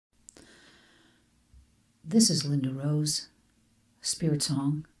This is Linda Rose, Spirit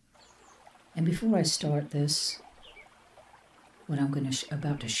Song. And before I start this, what I'm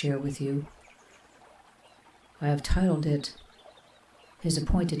about to share with you, I have titled it, His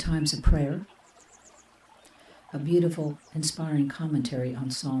Appointed Times of Prayer, a beautiful, inspiring commentary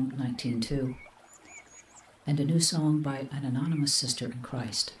on Psalm 19:2, and a new song by an anonymous sister in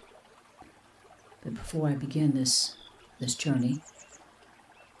Christ. But before I begin this journey,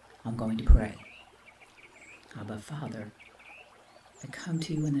 I'm going to pray. Abba, Father, I come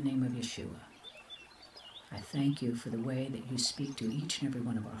to you in the name of Yeshua. I thank you for the way that you speak to each and every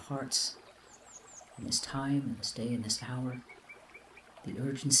one of our hearts in this time, in this day, in this hour, the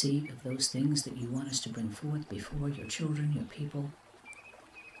urgency of those things that you want us to bring forth before your children, your people,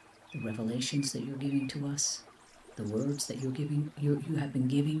 the revelations that you're giving to us, the words that you have been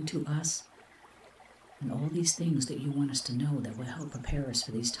giving to us, and all these things that you want us to know that will help prepare us for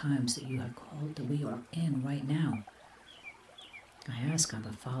these times that you have called that we are in right now. I ask,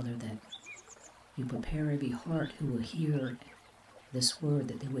 Abba Father, that you prepare every heart who will hear this word,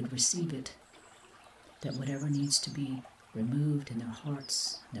 that they would receive it, that whatever needs to be removed in their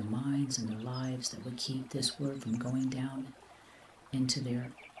hearts, their minds, and their lives, that would keep this word from going down into the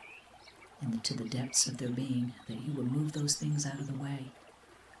depths of their being, that you would move those things out of the way.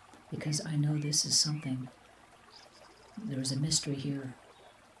 Because I know this is something, there is a mystery here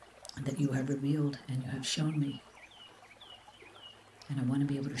that you have revealed and you have shown me. And I want to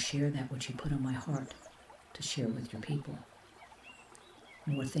be able to share that which you put on my heart to share with your people.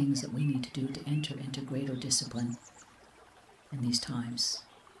 More things that we need to do to enter into greater discipline in these times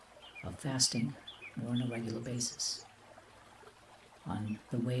of fasting or on a regular basis. On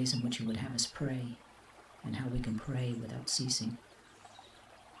the ways in which you would have us pray and how we can pray without ceasing.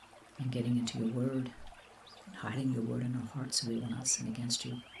 And getting into your word and hiding your word in our hearts so we will not sin against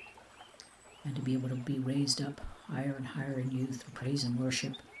you. And to be able to be raised up higher and higher in you through praise and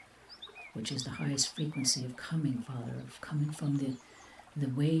worship, which is the highest frequency of coming, Father, of coming from the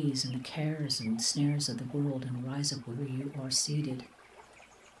ways and the cares and snares of the world and rise up where you are seated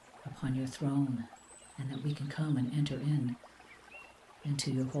upon your throne, and that we can come and enter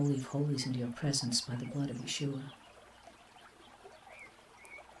into your holy of holies, into your presence by the blood of Yeshua,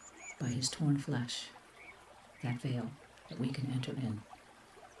 by his torn flesh, that veil that we can enter in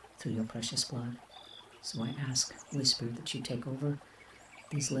through your precious blood. So I ask, Holy Spirit, that you take over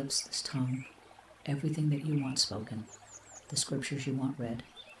these lips, this tongue, everything that you want spoken, the scriptures you want read,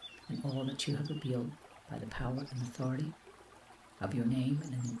 and all that you have revealed by the power and authority of your name,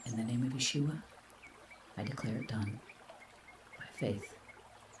 and in the name of Yeshua, I declare it done. By faith,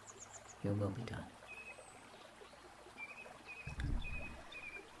 your will be done.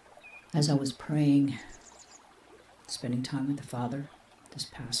 As I was praying, spending time with the Father this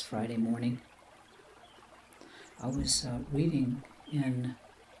past Friday morning, I was reading in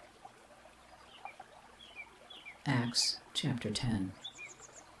Acts chapter 10,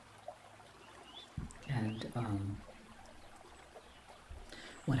 and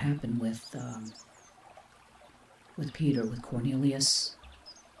what happened with Peter, with Cornelius,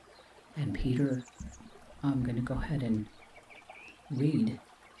 and Peter. I'm going to go ahead and read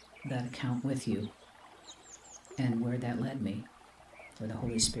that account with you and where that led me, where the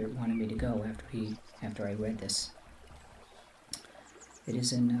Holy Spirit wanted me to go after I read this. It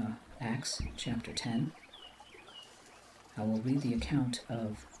is in Acts chapter 10. I will read the account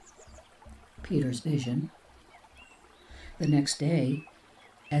of Peter's vision. The next day,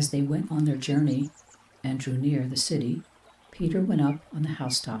 as they went on their journey and drew near the city, Peter went up on the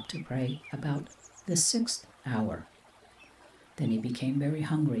housetop to pray about the 6th hour. Then he became very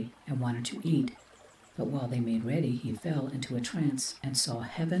hungry and wanted to eat. But while they made ready, he fell into a trance and saw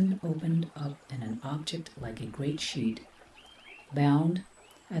heaven opened up and an object like a great sheet, bound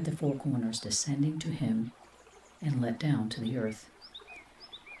at the four corners, descending to him and let down to the earth.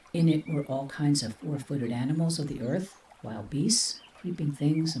 In it were all kinds of four-footed animals of the earth, wild beasts, creeping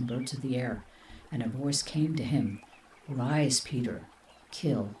things, and birds of the air. And a voice came to him, "Rise, Peter,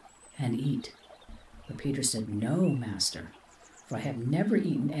 kill and eat." But Peter said, "No, Master, for I have never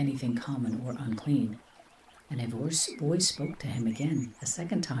eaten anything common or unclean." And a voice spoke to him again, a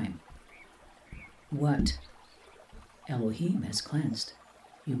second time, "What Elohim has cleansed,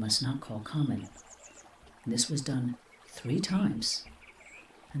 you must not call common." And this was done 3 times,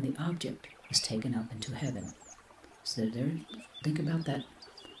 and the object was taken up into heaven. So there, think about that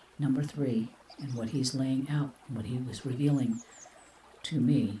number 3 and what he's laying out, what he was revealing to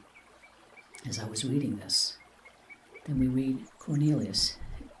me as I was reading this. Then we read Cornelius.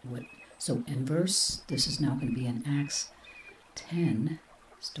 So in this is now going to be in Acts 10,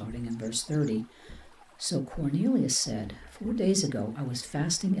 starting in verse 30. So Cornelius said, 4 days ago I was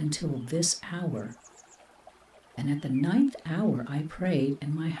fasting until this hour, and at the 9th hour I prayed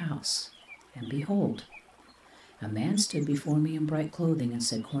in my house, and behold, a man stood before me in bright clothing and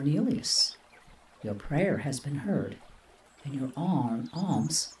said, Cornelius, your prayer has been heard, and your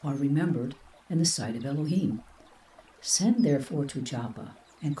alms are remembered in the sight of Elohim. Send therefore to Joppa,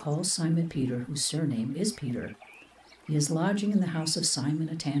 and call Simon Peter, whose surname is Peter. He is lodging in the house of Simon,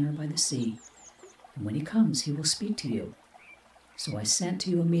 a tanner by the sea, and when he comes he will speak to you. So I sent to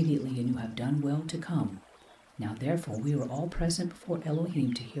you immediately, and you have done well to come. Now therefore we are all present before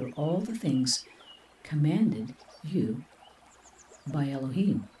Elohim to hear all the things commanded you by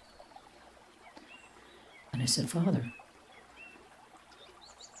Elohim. And I said, Father,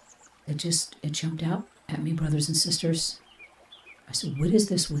 it jumped out at me, brothers and sisters. I said, what is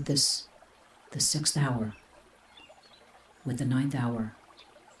this with the 6th hour, with the 9th hour?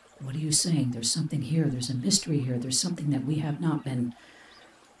 What are you saying? There's something here. There's a mystery here. There's something that we have not been,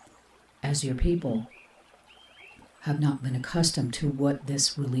 as your people, have not been accustomed to what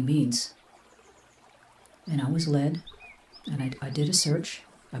this really means. And I was led, and I did a search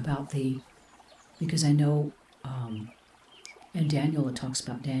about because I know in Daniel it talks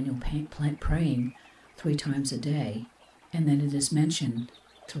about Daniel praying 3 times a day, and then it is mentioned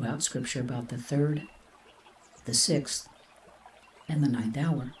throughout Scripture about the 3rd, the 6th, and the 9th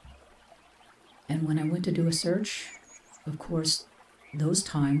hour. And when I went to do a search, of course, those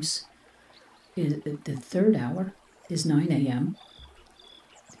times, the 3rd hour is 9 a.m.,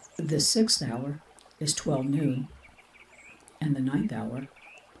 the 6th hour is 12 noon, and the 9th hour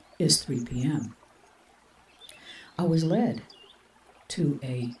is 3 p.m. I was led to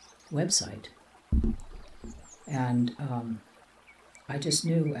a website, and I just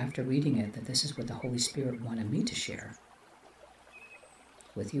knew after reading it that this is what the Holy Spirit wanted me to share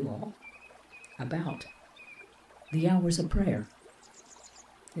with you all about the hours of prayer.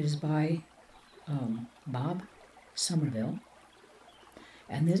 It is by Bob Somerville,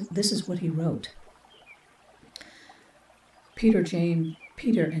 and this is what he wrote. Peter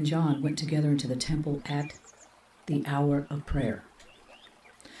and John went together into the temple at the hour of prayer.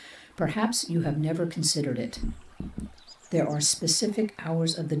 Perhaps you have never considered it. There are specific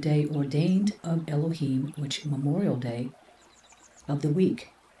hours of the day ordained of Elohim, which Memorial Day of the week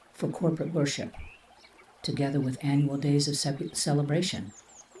for corporate worship, together with annual days of celebration.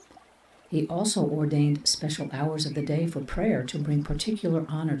 He also ordained special hours of the day for prayer to bring particular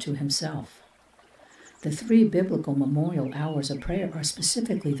honor to himself. The 3 biblical memorial hours of prayer are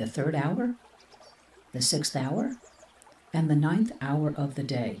specifically the 3rd hour, the 6th hour, and the 9th hour of the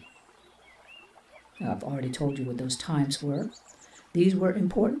day. Now, I've already told you what those times were. These were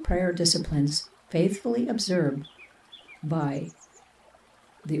important prayer disciplines faithfully observed by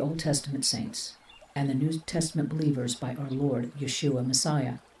the Old Testament saints and the New Testament believers by our Lord Yeshua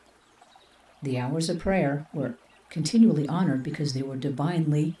Messiah. The hours of prayer were continually honored because they were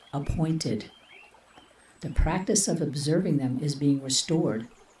divinely appointed. The practice of observing them is being restored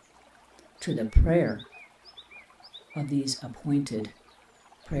to the prayer of these appointed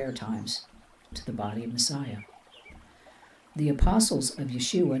prayer times to the body of Messiah. The apostles of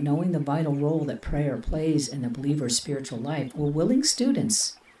Yeshua, knowing the vital role that prayer plays in the believer's spiritual life, were willing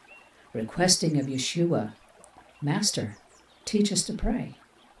students, requesting of Yeshua, Master, teach us to pray.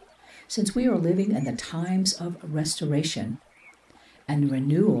 Since we are living in the times of restoration and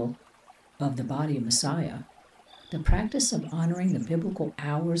renewal of the body of Messiah, the practice of honoring the biblical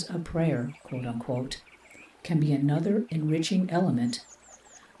hours of prayer, quote unquote, can be another enriching element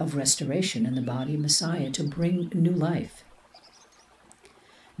of restoration in the body of Messiah to bring new life.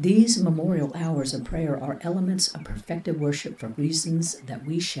 These memorial hours of prayer are elements of perfected worship for reasons that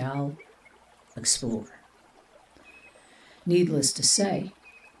we shall explore. Needless to say,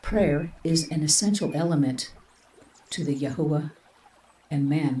 prayer is an essential element to the Yahuwah and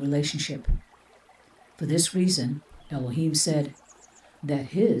man relationship. For this reason, Elohim said that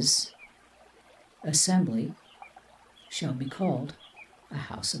his assembly shall be called a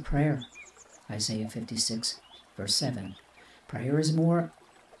house of prayer. Isaiah 56, verse 7. Prayer is more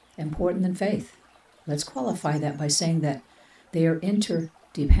important than faith. Let's qualify that by saying that they are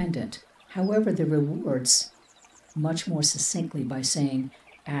interdependent. However, the rewards much more succinctly by saying,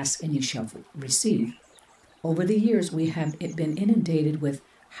 ask and you shall receive. Over the years, we have been inundated with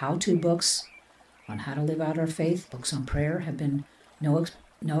how-to books on how to live out our faith. Books on prayer have been no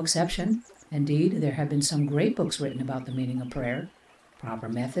exception. Indeed, there have been some great books written about the meaning of prayer, proper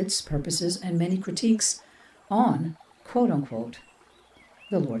methods, purposes, and many critiques on, quote-unquote,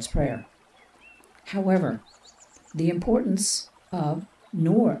 the Lord's Prayer. However, the importance of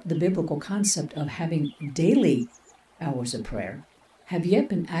nor the biblical concept of having daily hours of prayer have yet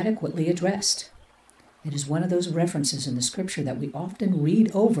been adequately addressed. It is one of those references in the scripture that we often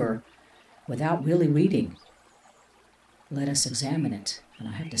read over without really reading. Let us examine it. And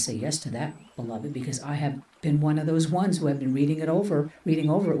I have to say yes to that, beloved, because I have been one of those ones who have been reading over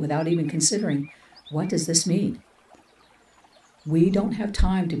it without even considering, what does this mean? We don't have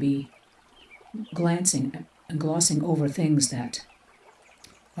time to be glancing and glossing over things that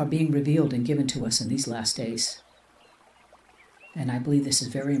are being revealed and given to us in these last days. And I believe this is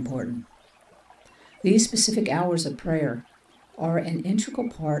very important. These specific hours of prayer are an integral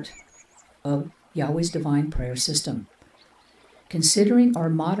part of Yahweh's divine prayer system. Considering our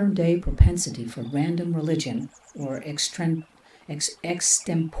modern-day propensity for random religion or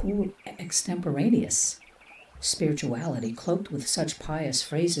extemporaneous spirituality cloaked with such pious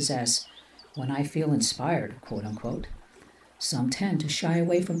phrases as, when I feel inspired, quote-unquote, some tend to shy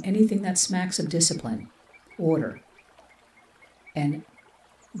away from anything that smacks of discipline, order, and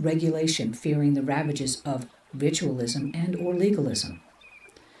regulation, fearing the ravages of ritualism and or legalism.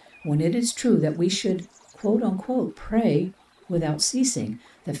 When it is true that we should, quote-unquote, pray without ceasing,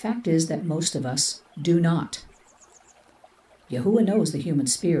 the fact is that most of us do not. Yahuwah knows the human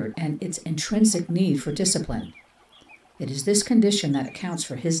spirit and its intrinsic need for discipline. It is this condition that accounts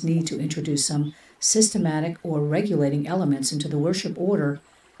for his need to introduce some systematic or regulating elements into the worship order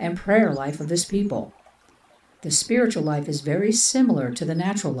and prayer life of his people. The spiritual life is very similar to the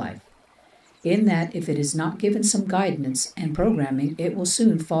natural life, in that if it is not given some guidance and programming, it will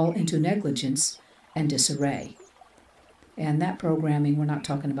soon fall into negligence and disarray. And that programming, we're not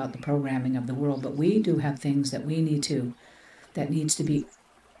talking about the programming of the world, but we do have things that that needs to be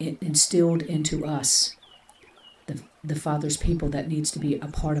instilled into us, the Father's people, that needs to be a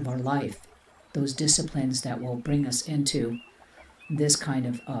part of our life, those disciplines that will bring us into this kind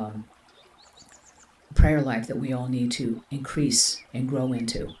of prayer life that we all need to increase and grow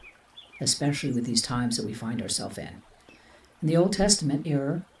into, especially with these times that we find ourselves in. In the Old Testament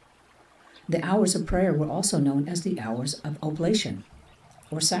era, the hours of prayer were also known as the hours of oblation,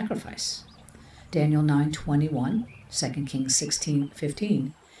 or sacrifice. Daniel 9:21, 2 Kings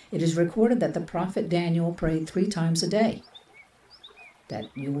 16:15. It is recorded that the prophet Daniel prayed 3 times a day. That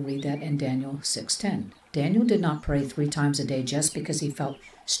you will read that in Daniel 6:10. Daniel did not pray 3 times a day just because he felt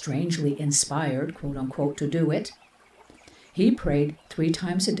strangely inspired, quote-unquote, to do it. He prayed 3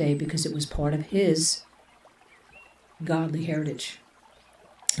 times a day because it was part of his godly heritage.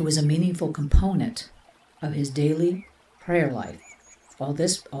 It was a meaningful component of his daily prayer life.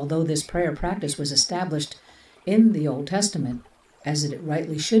 Although this prayer practice was established in the Old Testament, as it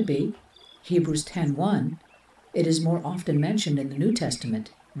rightly should be, Hebrews 10:1, it is more often mentioned in the New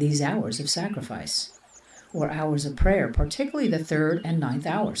Testament, these hours of sacrifice, or hours of prayer, particularly the 3rd and 9th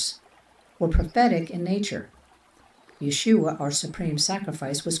hours, were prophetic in nature. Yeshua, our supreme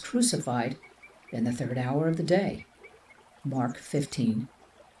sacrifice, was crucified in the 3rd hour of the day, Mark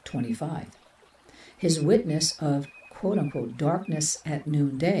 15:25. His witness of, quote-unquote, darkness at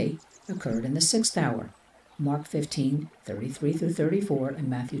noonday occurred in the 6th hour, Mark 15:33-34, and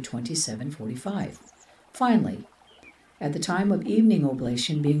Matthew 27:45. Finally, at the time of evening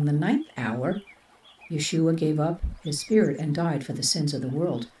oblation, being the 9th hour, Yeshua gave up his spirit and died for the sins of the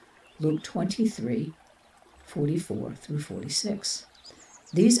world, Luke 23:44-46.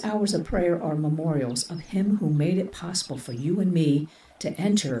 These hours of prayer are memorials of him who made it possible for you and me to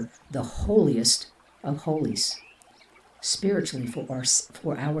enter the holiest of holies, spiritually for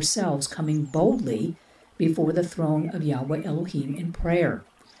ourselves, coming boldly before the throne of Yahweh Elohim in prayer,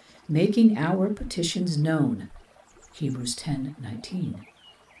 making our petitions known, Hebrews 10:19.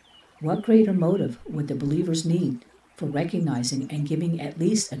 What greater motive would the believers need for recognizing and giving at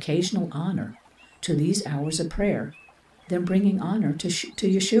least occasional honor to these hours of prayer than bringing honor to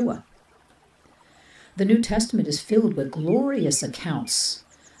Yeshua? The New Testament is filled with glorious accounts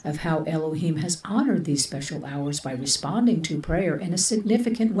of how Elohim has honored these special hours by responding to prayer in a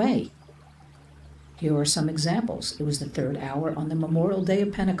significant way. Here are some examples. It was the 3rd hour on the Memorial Day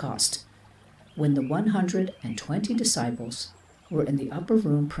of Pentecost, when the 120 disciples were in the upper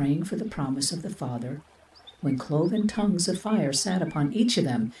room praying for the promise of the Father, when cloven tongues of fire sat upon each of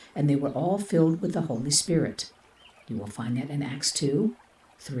them, and they were all filled with the Holy Spirit. You will find that in Acts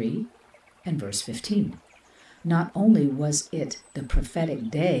 2:3, and verse 15. Not only was it the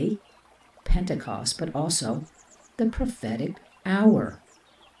prophetic day, Pentecost, but also the prophetic hour.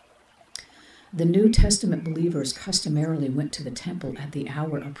 The New Testament believers customarily went to the temple at the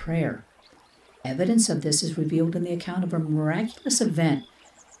hour of prayer. Evidence of this is revealed in the account of a miraculous event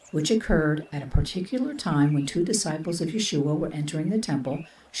which occurred at a particular time when 2 disciples of Yeshua were entering the temple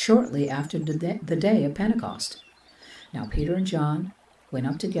shortly after the day of Pentecost. Now Peter and John went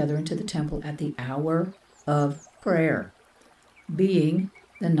up together into the temple at the hour of prayer, being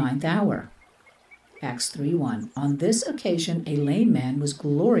the 9th hour. Acts 3:1. On this occasion a lame man was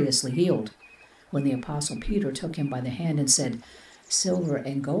gloriously healed, when the apostle Peter took him by the hand and said, Silver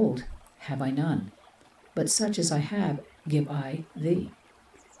and gold have I none, but such as I have give I thee.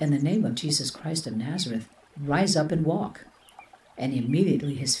 In the name of Jesus Christ of Nazareth, rise up and walk. And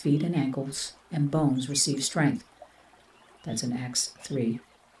immediately his feet and ankles and bones received strength. That's in Acts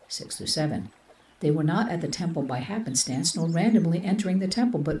 3:6-7. They were not at the temple by happenstance, nor randomly entering the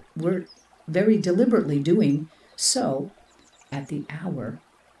temple, but were very deliberately doing so at the hour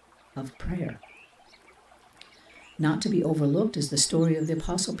of prayer. Not to be overlooked is the story of the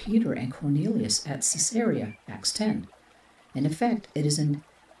Apostle Peter and Cornelius at Caesarea, Acts 10. In effect, it is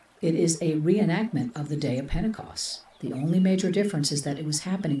a reenactment of the day of Pentecost. The only major difference is that it was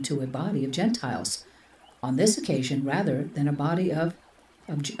happening to a body of Gentiles on this occasion rather than a body of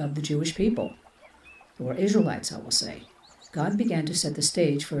the Jewish people, or Israelites, I will say. God began to set the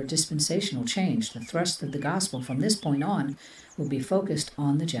stage for a dispensational change. The thrust of the gospel from this point on will be focused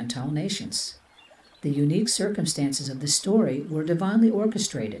on the Gentile nations. The unique circumstances of this story were divinely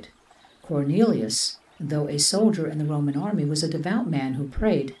orchestrated. Cornelius, though a soldier in the Roman army, was a devout man who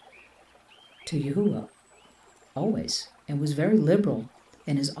prayed to Yahuwah always and was very liberal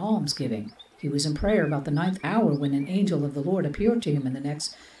in his almsgiving. He was in prayer about the 9th hour when an angel of the Lord appeared to him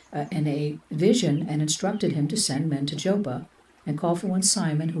in a vision and instructed him to send men to Joppa and call for one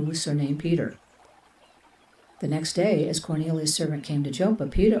Simon, who was surnamed Peter. The next day, as Cornelius' servant came to Joppa,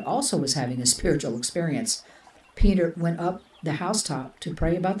 Peter also was having a spiritual experience. Peter went up the housetop to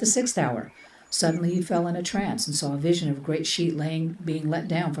pray about the 6th hour. Suddenly he fell in a trance and saw a vision of a great sheet being let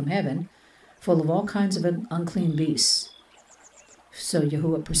down from heaven, full of all kinds of unclean beasts. So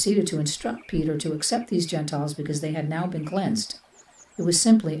Yahuwah proceeded to instruct Peter to accept these Gentiles because they had now been cleansed. It was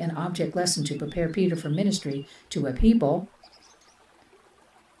simply an object lesson to prepare Peter for ministry to a people,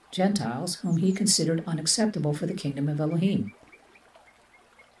 Gentiles, whom he considered unacceptable for the kingdom of Elohim.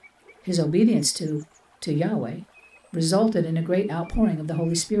 His obedience to Yahweh resulted in a great outpouring of the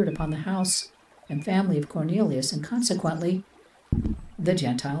Holy Spirit upon the house and family of Cornelius, and consequently the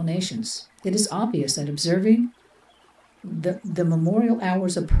Gentile nations. It is obvious that observing the memorial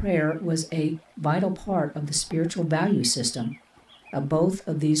hours of prayer was a vital part of the spiritual value system of both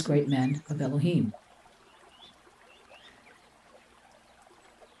of these great men of Elohim.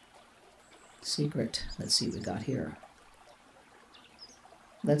 Secret. Let's see what we got here.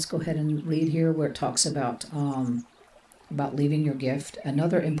 Let's go ahead and read here where it talks about leaving your gift.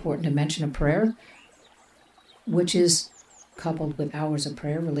 Another important dimension of prayer, which is coupled with hours of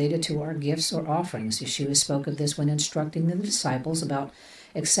prayer related to our gifts or offerings. Yeshua spoke of this when instructing the disciples about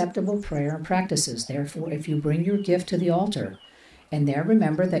acceptable prayer and practices. Therefore, if you bring your gift to the altar, and there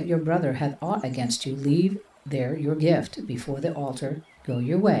remember that your brother hath aught against you, leave there your gift before the altar, go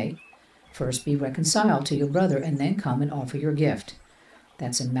your way. First be reconciled to your brother, and then come and offer your gift.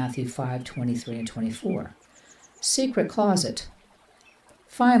 That's in Matthew 5:23 and 24. Secret closet.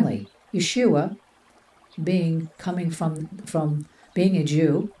 Finally, Yeshua, being a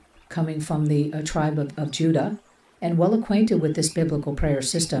Jew, coming from the tribe of Judah, and well acquainted with this biblical prayer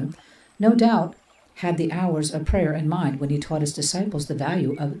system, no doubt had the hours of prayer in mind when he taught his disciples the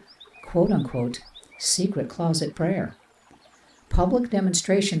value of quote-unquote secret closet prayer. Public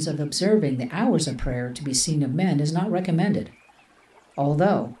demonstrations of observing the hours of prayer to be seen of men is not recommended,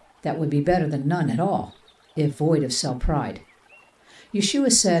 although that would be better than none at all, if void of self-pride.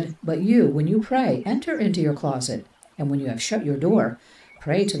 Yeshua said, "But you, when you pray, enter into your closet, and when you have shut your door,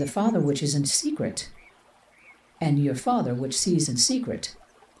 pray to the Father which is in secret, and your Father which sees in secret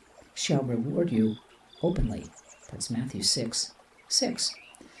shall reward you openly." That's Matthew 6:6.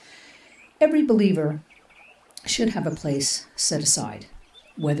 Every believer should have a place set aside,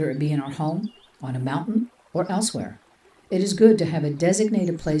 whether it be in our home, on a mountain, or elsewhere. It is good to have a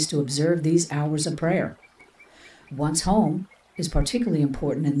designated place to observe these hours of prayer. One's home is particularly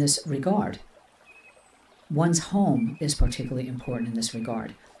important in this regard.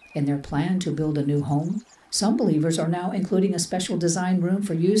 In their plan to build a new home, some believers are now including a special design room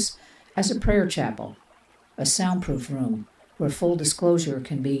for use as a prayer chapel, a soundproof room where full disclosure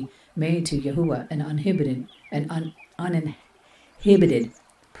can be made to Yahuwah and uninhibited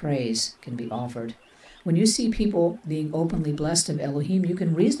praise can be offered. When you see people being openly blessed of Elohim, you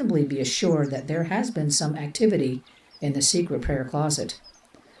can reasonably be assured that there has been some activity in the secret prayer closet.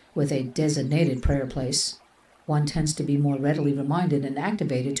 With a designated prayer place, one tends to be more readily reminded and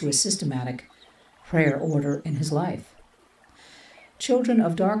activated to a systematic prayer order in his life. Children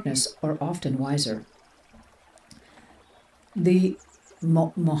of darkness are often wiser. The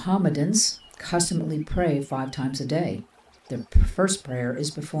Mohammedans customarily pray 5 times a day. The first prayer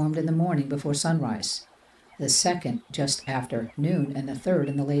is performed in the morning before sunrise, the second just after noon, and the third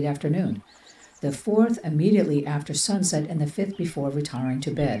in the late afternoon, the fourth immediately after sunset, and the fifth before retiring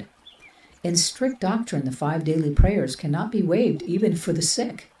to bed. In strict doctrine, the 5 daily prayers cannot be waived even for the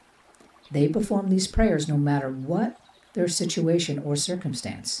sick. They perform these prayers no matter what their situation or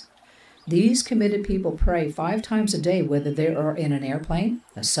circumstance. These committed people pray 5 times a day, whether they are in an airplane,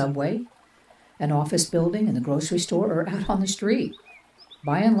 a subway, an office building, in the grocery store, or out on the street.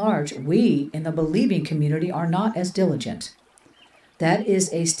 By and large, we in the believing community are not as diligent. That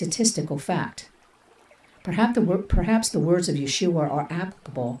is a statistical fact. Perhaps the words of Yeshua are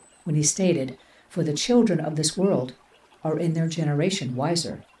applicable when he stated, "For the children of this world are in their generation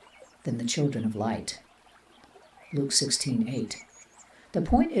wiser than the children of light." Luke 16:8. The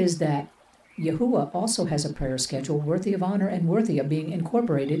point is that Yahuwah also has a prayer schedule worthy of honor and worthy of being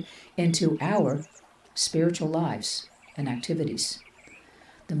incorporated into our spiritual lives and activities.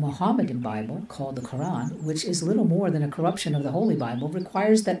 The Mohammedan Bible, called the Quran, which is little more than a corruption of the Holy Bible,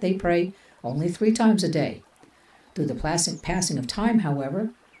 requires that they pray only 3 times a day. Through the passing of time,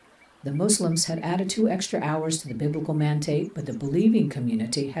 however, the Muslims had added 2 extra hours to the biblical mandate, but the believing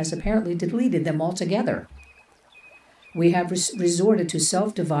community has apparently deleted them altogether. We have resorted to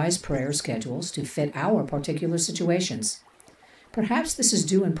self-devised prayer schedules to fit our particular situations. Perhaps this is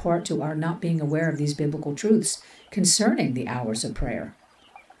due in part to our not being aware of these biblical truths concerning the hours of prayer.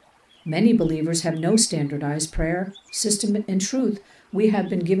 Many believers have no standardized prayer system. In truth, we have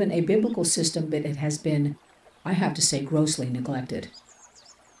been given a biblical system, but it has been, I have to say, grossly neglected.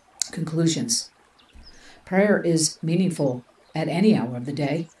 Conclusions. Prayer is meaningful at any hour of the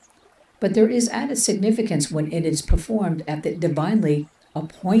day, but there is added significance when it is performed at the divinely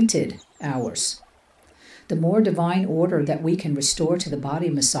appointed hours. The more divine order that we can restore to the body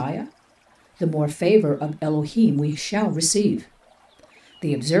of Messiah, the more favor of Elohim we shall receive.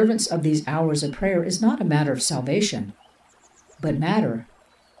 The observance of these hours of prayer is not a matter of salvation, but a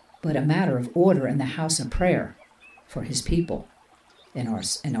matter of order in the house of prayer for his people, in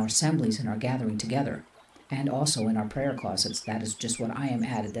our assemblies, in our gathering together, and also in our prayer closets. That is just what I am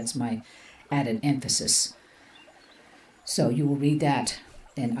added. That's my added emphasis. So you will read that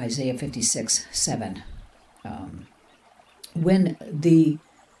in Isaiah 56:7. When the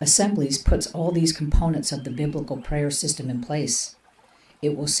assemblies puts all these components of the biblical prayer system in place,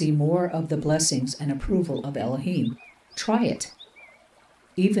 it will see more of the blessings and approval of Elohim. Try it.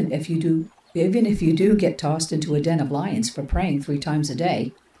 Even if you do get tossed into a den of lions for praying 3 times a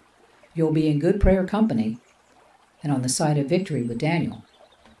day, you'll be in good prayer company and on the side of victory with Daniel,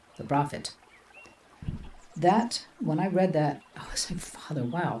 the prophet. That, when I read that, I was like, Father,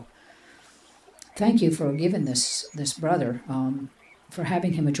 wow. Thank you for giving this brother, for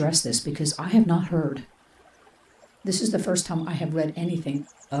having him address this, because I have not heard. This is the first time I have read anything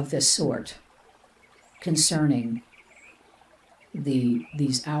of this sort concerning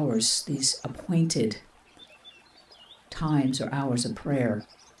these hours, these appointed times or hours of prayer.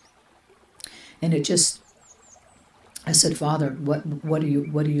 And it just, I said, Father, what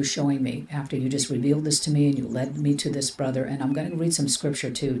are you showing me after you just revealed this to me and you led me to this brother? And I'm going to read some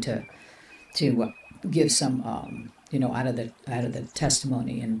scripture too to give some out of the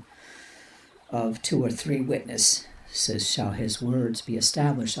testimony and of 2 or 3 witnesses shall his words be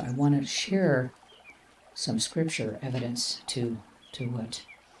established. So I want to share some scripture evidence to what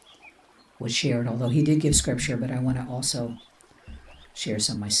was shared, although he did give scripture, but I want to also share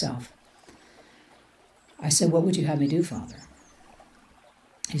some myself. I said, what would you have me do, Father?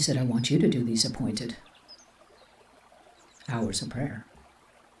 He said, I want you to do these appointed hours of prayer.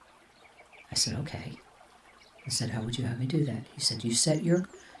 I said, okay. I said, how would you have me do that? He said, you set your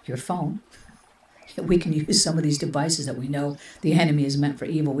phone. We can use some of these devices that we know the enemy is meant for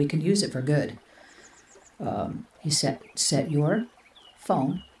evil. We can use it for good. He set your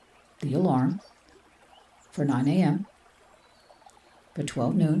phone, the alarm, for 9 a.m., for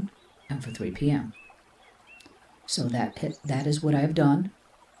 12 noon, and for 3 p.m. So that is what I've done.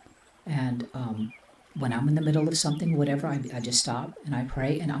 And when I'm in the middle of something, whatever, I just stop and I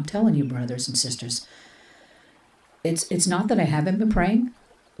pray. And I'm telling you, brothers and sisters, it's not that I haven't been praying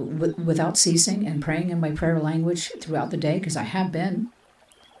without ceasing and praying in my prayer language throughout the day, because I have been.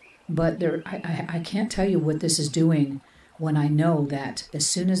 But I can't tell you what this is doing when I know that as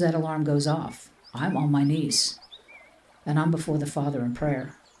soon as that alarm goes off, I'm on my knees and I'm before the Father in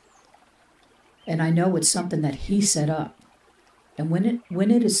prayer. And I know it's something that he set up. And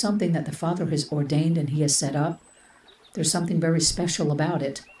when it is something that the Father has ordained and he has set up, there's something very special about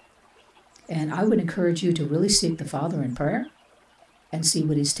it. And I would encourage you to really seek the Father in prayer and see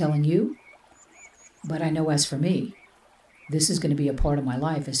what he's telling you. But I know as for me, this is going to be a part of my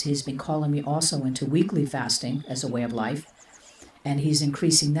life, as he's been calling me also into weekly fasting as a way of life. And he's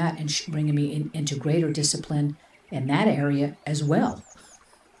increasing that and bringing me into greater discipline in that area as well,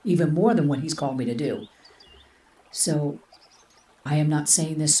 even more than what he's called me to do. So I am not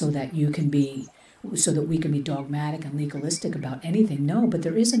saying this so that we can be dogmatic and legalistic about anything. No, but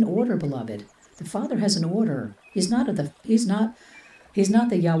there is an order, beloved. The Father has an order. He's not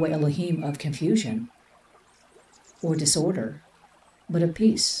the Yahweh Elohim of confusion or disorder, but of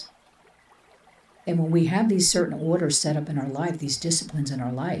peace. And when we have these certain orders set up in our life, these disciplines in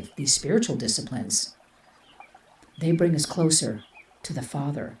our life, these spiritual disciplines, they bring us closer to the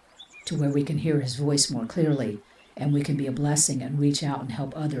Father, to where we can hear his voice more clearly, and we can be a blessing and reach out and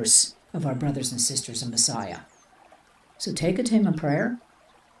help others of our brothers and sisters in Messiah. So take it to him in prayer.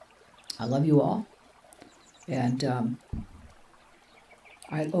 I love you all. And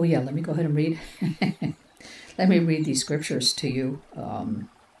let me go ahead and read. Let me read these scriptures to you.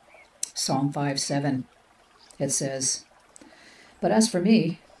 Psalm 5:7. It says, "But as for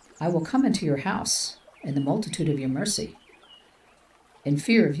me, I will come into your house in the multitude of your mercy. In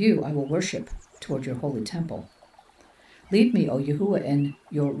fear of you, I will worship toward your holy temple. Lead me, O Yahuwah, in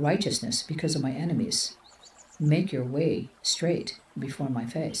your righteousness because of my enemies. Make your way straight before my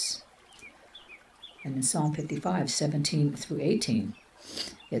face." And in Psalm 55:17 through 18,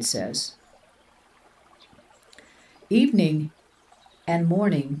 it says, "Evening and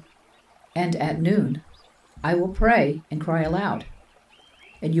morning and at noon, I will pray and cry aloud,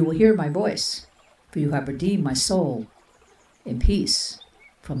 and you will hear my voice, for you have redeemed my soul in peace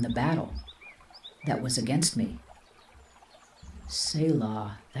from the battle that was against me."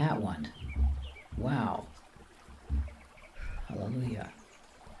 Selah, that one. Wow. Hallelujah.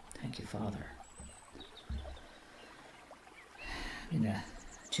 Thank you, Father. I'm going to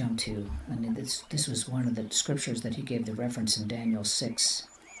jump to, this was one of the scriptures that he gave the reference in Daniel 6:10,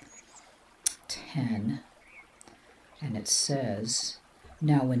 and it says,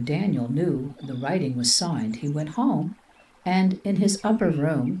 "Now when Daniel knew the writing was signed, he went home, and in his upper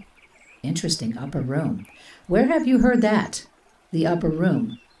room," interesting, upper room. Where have you heard that? The upper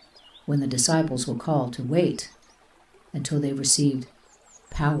room, when the disciples were called to wait until they received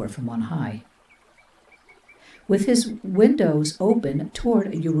power from on high. With his windows open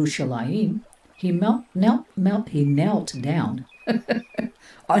toward Jerusalem, he knelt down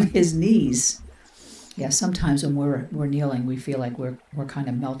on his knees. Yeah, sometimes when we're kneeling, we feel like we're kind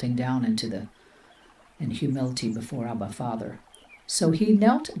of melting down in humility before Abba Father. So he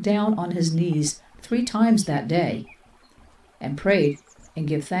knelt down on his knees 3 times that day and prayed and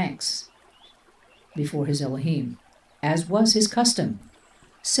gave thanks before his Elohim, as was his custom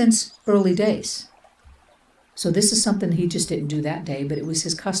since early days. So this is something he just didn't do that day, but it was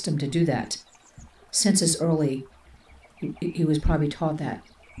his custom to do that. Since his early, he was probably taught that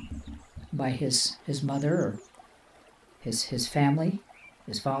by his mother or his family,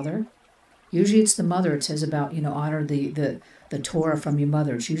 his father. Usually it's the mother. It says about, honor the Torah from your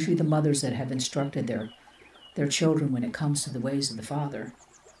mother. It's usually the mothers that have instructed their children when it comes to the ways of the Father,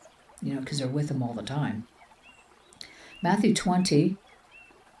 because they're with them all the time. Matthew 20,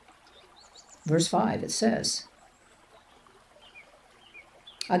 verse 5, it says,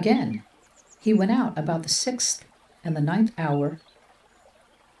 "Again, he went out about the 6th and the 9th hour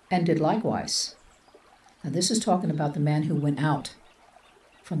and did likewise." Now this is talking about the man who went out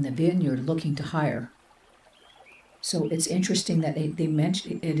from the vineyard looking to hire. So it's interesting that it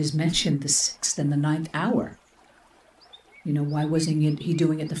is mentioned the 6th and the 9th hour. Why wasn't he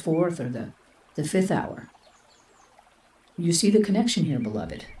doing it the 4th or the 5th hour? You see the connection here,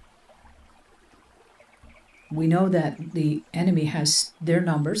 beloved. We know that the enemy has their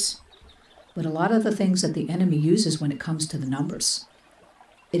numbers, but a lot of the things that the enemy uses when it comes to the numbers,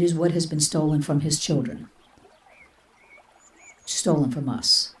 it is what has been stolen from his children, stolen from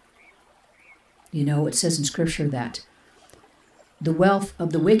us. It says in Scripture that the wealth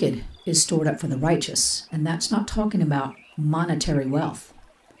of the wicked is stored up for the righteous, and that's not talking about monetary wealth.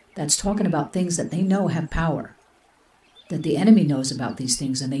 That's talking about things that they know have power, that the enemy knows about these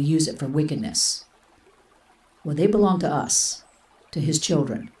things, and they use it for wickedness. Well, they belong to us, to his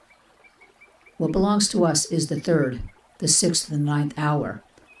children. What belongs to us is the 3rd, the 6th, and the 9th hour,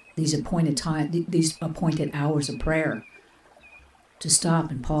 these appointed hours of prayer, to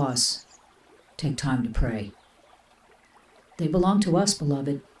stop and pause, take time to pray. They belong to us,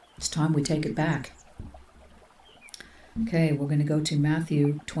 beloved. It's time we take it back. Okay, we're going to go to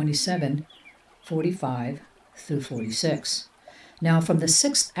Matthew 27:45 through 46. Now from the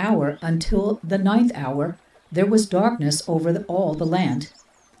 6th hour until the 9th hour, there was darkness over all the land.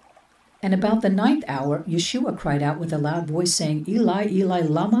 And about the 9th hour, Yeshua cried out with a loud voice, saying, Eli, Eli,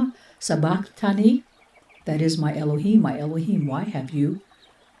 lama sabachthani? That is, my Elohim, why have you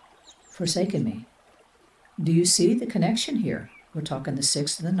forsaken me? Do you see the connection here? We're talking the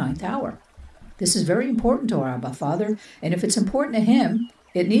 6th and the 9th hour. This is very important to our Abba Father, and if it's important to him,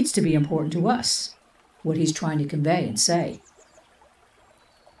 it needs to be important to us, what he's trying to convey and say.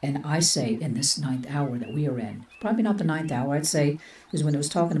 And I say in this 9th hour that we are in, probably not the 9th hour, I'd say, is when it was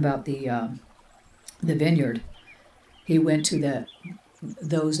talking about the vineyard, he went to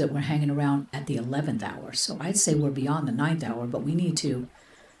those that were hanging around at the 11th hour. So I'd say we're beyond the 9th hour, but we need to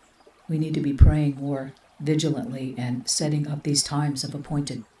be praying more vigilantly and setting up these times of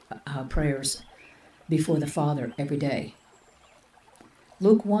appointed prayers before the Father every day.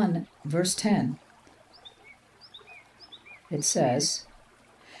 Luke 1, verse 10, it says,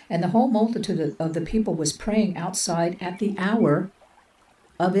 and the whole multitude of the people was praying outside at the hour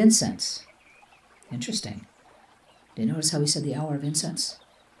of incense. Interesting. Do you notice how he said the hour of incense?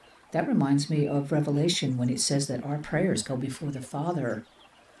 That reminds me of Revelation when it says that our prayers go before the Father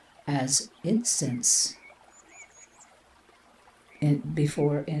as incense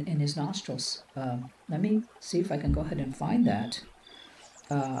in his nostrils. Let me see if I can go ahead and find that.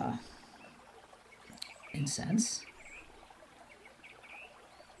 Incense.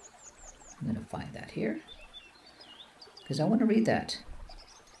 I'm going to find that here because I want to read that.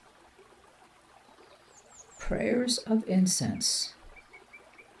 Prayers of incense.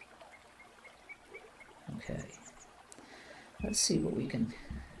 Okay. Let's see what we can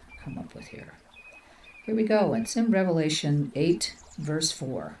come up with here. Here we go. It's in Revelation 8, verse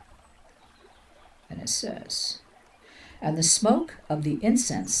 4. And it says, and the smoke of the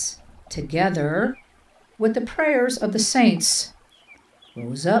incense, together with the prayers of the saints,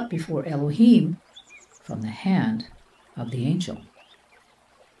 rose up before Elohim from the hand of the angel.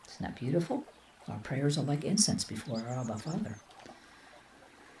 Isn't that beautiful? Our prayers are like incense before our Abba Father.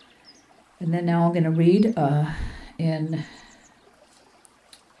 And then now I'm going to read in,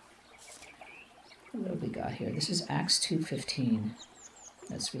 what have we got here? This is Acts 2:15.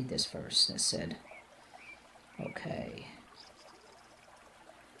 Let's read this verse. It said, okay.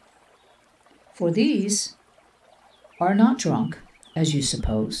 For these are not drunk, as you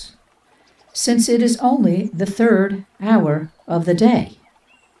suppose, since it is only the 3rd hour of the day.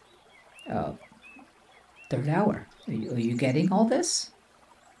 Oh, 3rd hour. Are you getting all this?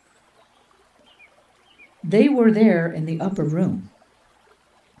 They were there in the upper room.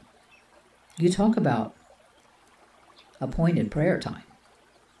 You talk about appointed prayer time.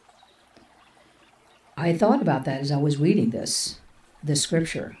 I thought about that as I was reading this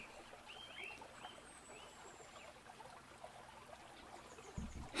scripture.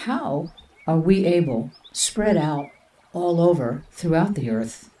 How are we able, spread out all over throughout the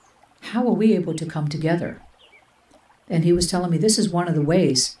earth, how are we able to come together? And he was telling me this is one of the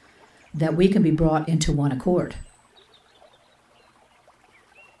ways that we can be brought into one accord.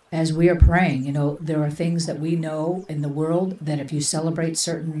 As we are praying, there are things that we know in the world that if you celebrate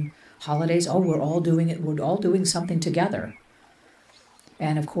certain holidays, we're all doing it, we're all doing something together.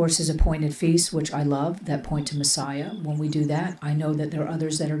 And of course, his appointed feasts, which I love, that point to Messiah. When we do that, I know that there are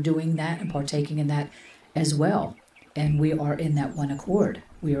others that are doing that and partaking in that as well. And we are in that one accord.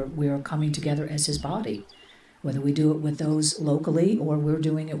 We are coming together as his body, whether we do it with those locally or we're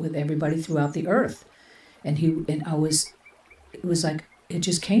doing it with everybody throughout the earth. It was like, it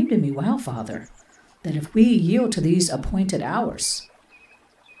just came to me, wow, Father, that if we yield to these appointed hours,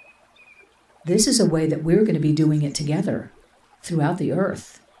 this is a way that we're going to be doing it together throughout the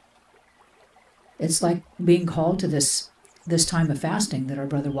earth. It's like being called to this time of fasting that our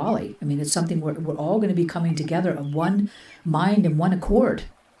brother Wally. I mean, it's something we're all going to be coming together of one mind and one accord.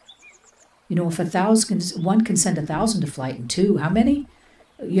 If one can send 1,000 to flight, and two, how many?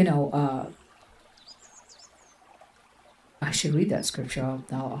 I should read that scripture.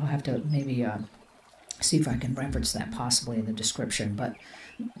 I'll have to maybe see if I can reference that possibly in the description. But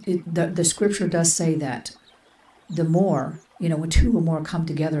the scripture does say that the more, when two or more come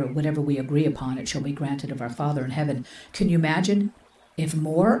together, whatever we agree upon, it shall be granted of our Father in heaven. Can you imagine if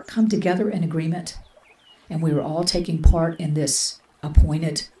more come together in agreement and we were all taking part in this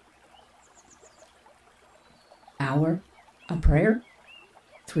appointed hour of prayer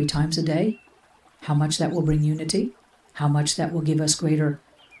 3 times a day? How much that will bring unity? How much that will give us greater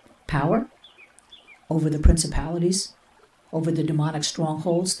power over the principalities over the demonic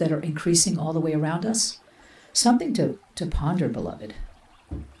strongholds that are increasing all the way around us? Something to ponder, beloved.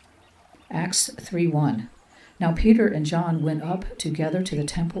 Acts 3:1. Now Peter and John went up together to the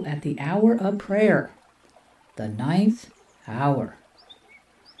temple at the hour of prayer, the 9th hour.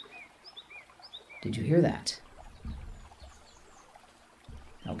 Did you hear that?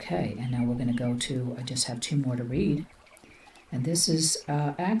 Okay, and now we're going to go to, I just have 2 more to read. And this is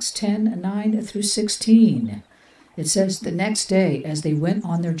Acts 10:9 through 16. It says, the next day, as they went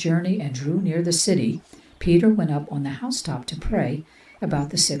on their journey and drew near the city, Peter went up on the housetop to pray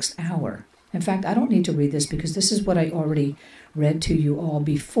about the 6th hour. In fact, I don't need to read this because this is what I already read to you all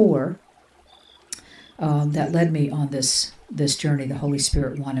before that led me on this journey the Holy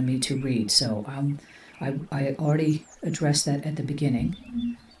Spirit wanted me to read. So I already addressed that at the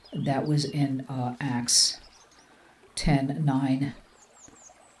beginning. That was in Acts 10:9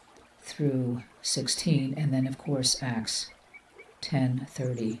 through 16, and then of course Acts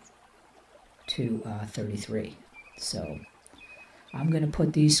 10:30 to 33. So I'm going to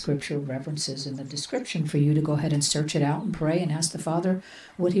put these scripture references in the description for you to go ahead and search it out and pray and ask the Father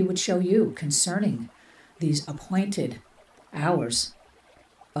what he would show you concerning these appointed hours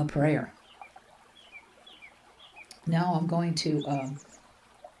of prayer. Now I'm going to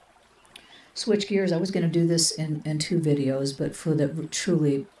switch gears. I was going to do this in 2 videos, but for the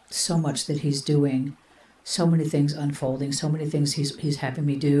truly so much that he's doing, so many things unfolding, so many things he's having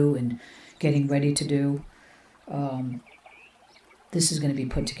me do and getting ready to do. This is going to be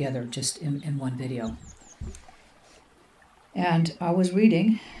put together just in 1 video. And I was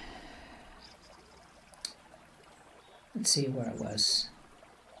reading, let's see where I was,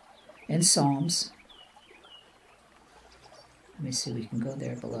 in Psalms. Let me see, we can go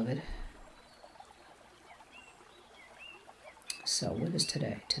there, beloved. So what is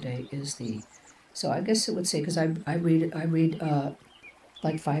today? Today is so I guess it would say, because I read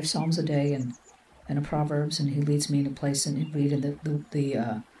like 5 Psalms a day and a Proverbs, and he leads me in a place and reading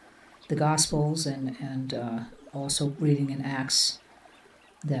the Gospels and also reading in Acts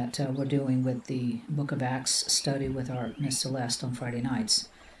that we're doing with the Book of Acts study with our Miss Celeste on Friday nights.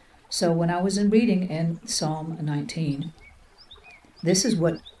 So when I was reading in Psalm 19, this is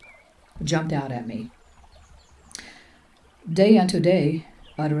what jumped out at me. Day unto day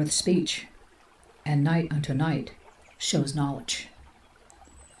uttereth speech, and night unto night shows knowledge.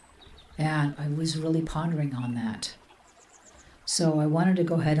 And I was really pondering on that. So I wanted to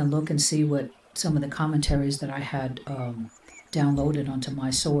go ahead and look and see what some of the commentaries that I had downloaded onto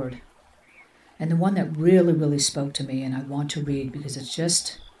my sword. And the one that really, really spoke to me, and I want to read because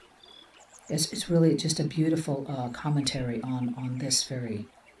it's really just a beautiful commentary on this very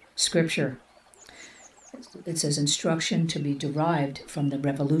scripture. It says, instruction to be derived from the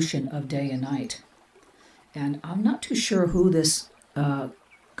revolution of day and night. And I'm not too sure who this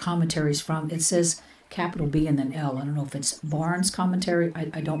commentary is from. It says capital B and then L. I don't know if it's Barnes' commentary.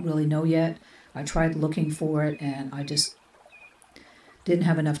 I don't really know yet. I tried looking for it, and I just didn't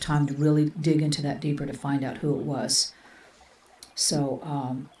have enough time to really dig into that deeper to find out who it was. So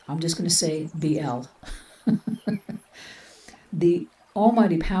I'm just going to say BL. The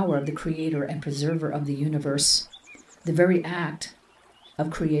almighty power of the creator and preserver of the universe, the very act of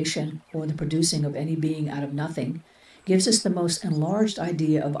creation or the producing of any being out of nothing, gives us the most enlarged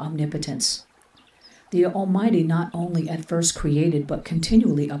idea of omnipotence. The Almighty not only at first created but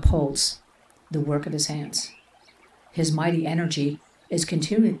continually upholds the work of his hands. His mighty energy is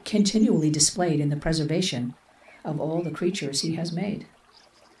continually displayed in the preservation of all the creatures he has made.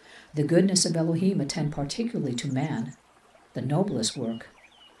 The goodness of Elohim attend particularly to man, the noblest work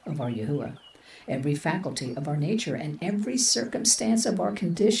of our Yahuwah. Every faculty of our nature and every circumstance of our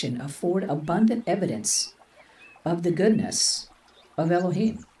condition afford abundant evidence of the goodness of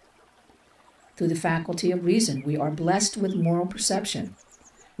Elohim. Through the faculty of reason, we are blessed with moral perception.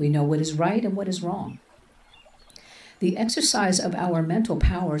 We know what is right and what is wrong. The exercise of our mental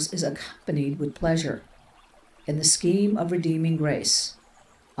powers is accompanied with pleasure in the scheme of redeeming grace,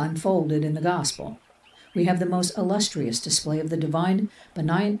 unfolded in the gospel. We have the most illustrious display of the divine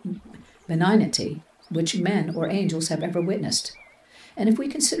benignity which men or angels have ever witnessed. And if we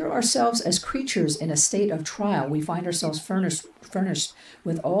consider ourselves as creatures in a state of trial, we find ourselves furnished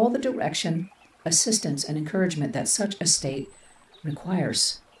with all the direction, assistance, and encouragement that such a state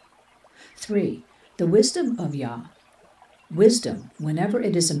requires. 3. The wisdom of Yah. Wisdom, whenever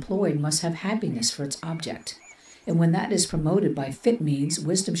it is employed, must have happiness for its object. And when that is promoted by fit means,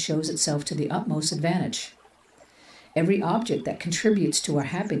 wisdom shows itself to the utmost advantage. Every object that contributes to our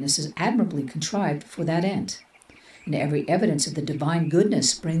happiness is admirably contrived for that end. And every evidence of the divine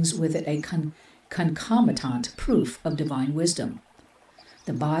goodness brings with it a concomitant proof of divine wisdom.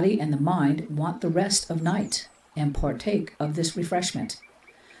 The body and the mind want the rest of night and partake of this refreshment.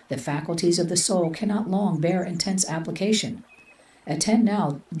 The faculties of the soul cannot long bear intense application. Attend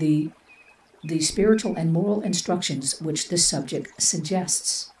now the spiritual and moral instructions which this subject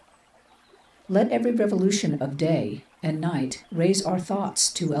suggests. Let every revolution of day and night raise our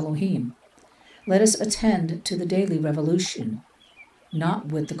thoughts to Elohim. Let us attend to the daily revolution, not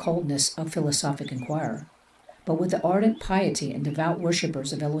with the coldness of philosophic inquirer, but with the ardent piety and devout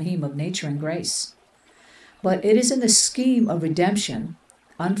worshippers of Elohim of nature and grace. But it is in the scheme of redemption,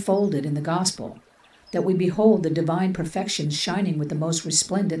 unfolded in the gospel, that we behold the divine perfections shining with the most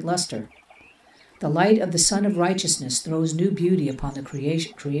resplendent luster. The light of the Sun of Righteousness throws new beauty upon the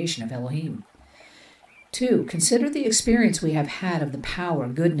creation of Elohim. 2. Consider the experience we have had of the power,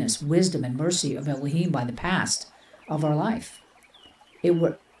 goodness, wisdom, and mercy of Elohim by the past of our life.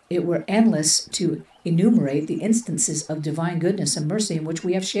 It were endless to enumerate the instances of divine goodness and mercy in which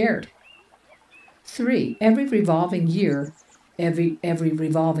we have shared. 3. Every revolving year, every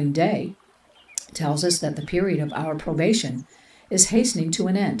revolving day, tells us that the period of our probation is hastening to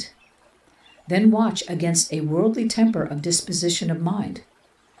an end. Then watch against a worldly temper of disposition of mind.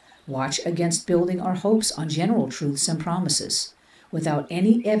 Watch against building our hopes on general truths and promises, without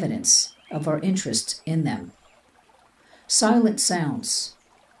any evidence of our interest in them. Silent sounds.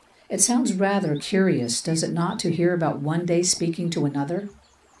 It sounds rather curious, does it not, to hear about one day speaking to another?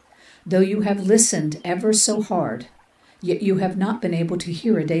 Though you have listened ever so hard, yet you have not been able to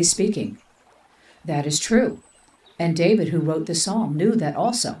hear a day speaking. That is true, and David, who wrote the psalm, knew that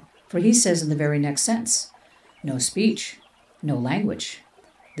also, for he says in the very next sense, no speech, no language,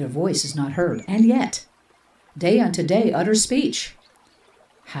 their voice is not heard, and yet, day unto day utter speech.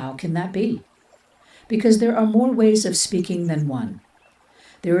 How can that be? Because there are more ways of speaking than one.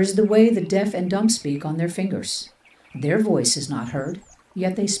 There is the way the deaf and dumb speak on their fingers. Their voice is not heard,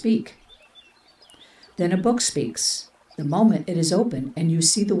 yet they speak. Then a book speaks. The moment it is open and you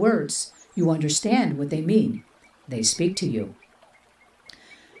see the words, you understand what they mean. They speak to you.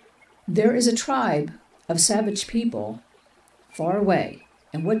 There is a tribe of savage people far away,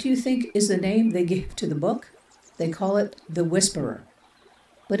 and what do you think is the name they give to the book? They call it the Whisperer.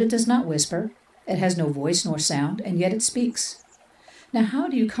 But it does not whisper. It has no voice nor sound, and yet it speaks. Now, how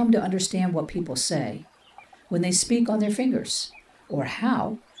do you come to understand what people say when they speak on their fingers? Or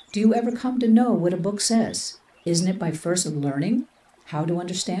how do you ever come to know what a book says? Isn't it by first learning how to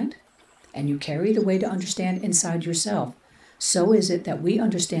understand? And you carry the way to understand inside yourself. So is it that we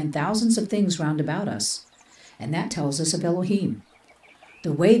understand thousands of things round about us, and that tells us of Elohim.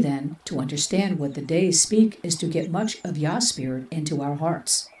 The way, then, to understand what the days speak is to get much of Yah's spirit into our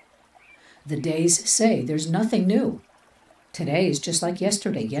hearts. The days say there's nothing new. Today is just like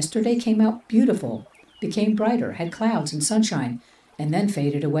yesterday. Yesterday came out beautiful, became brighter, had clouds and sunshine, and then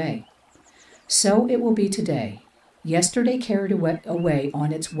faded away. So it will be today. Yesterday carried away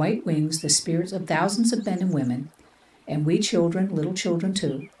on its white wings the spirits of thousands of men and women, and we children, little children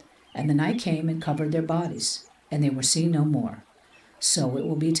too, and the night came and covered their bodies, and they were seen no more. So it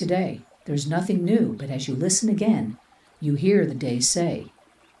will be today. There's nothing new, but as you listen again, you hear the days say.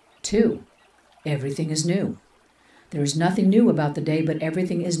 2. Everything is new. There is nothing new about the day, but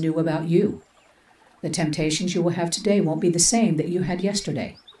everything is new about you. The temptations you will have today won't be the same that you had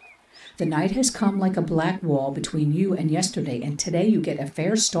yesterday. The night has come like a black wall between you and yesterday, and today you get a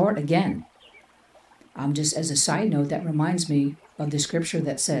fair start again. Just as a side note, that reminds me of the scripture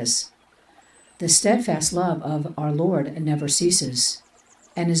that says, the steadfast love of our Lord never ceases,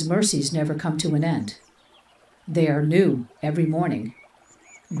 and his mercies never come to an end. They are new every morning.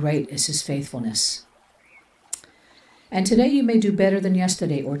 Great is his faithfulness. And today you may do better than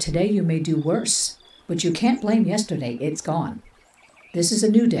yesterday, or today you may do worse, but you can't blame yesterday. It's gone. This is a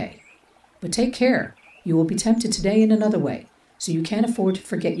new day. But take care. You will be tempted today in another way, so you can't afford to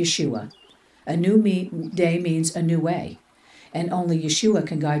forget Yeshua. A new day means a new way, and only Yeshua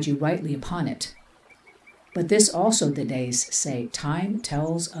can guide you rightly upon it. But this also the days say, time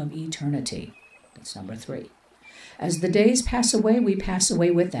tells of eternity. That's number 3. As the days pass away, we pass away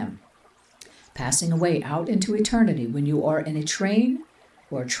with them. Passing away out into eternity, when you are in a train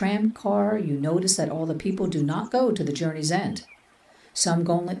or a tram car, you notice that all the people do not go to the journey's end. Some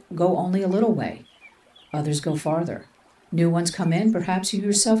go only a little way. Others go farther. New ones come in. Perhaps you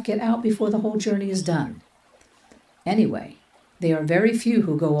yourself get out before the whole journey is done. Anyway, they are very few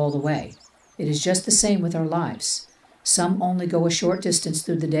who go all the way. It is just the same with our lives. Some only go a short distance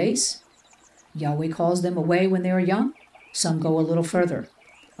through the days. Yahweh calls them away when they are young. Some go a little further.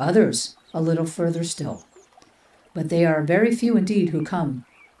 Others a little further still. But they are very few indeed who come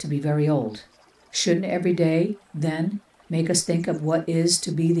to be very old. Shouldn't every day, then, make us think of what is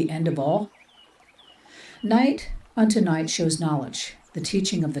to be the end of all? Night unto night shows knowledge, the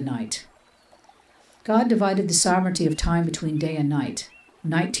teaching of the night. God divided the sovereignty of time between day and night.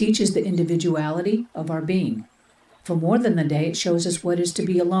 Night teaches the individuality of our being. For more than the day, it shows us what is to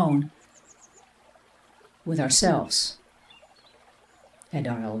be alone with ourselves,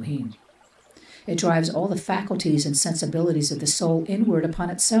 Hadar Elohim. It drives all the faculties and sensibilities of the soul inward upon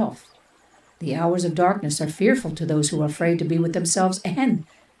itself. The hours of darkness are fearful to those who are afraid to be with themselves and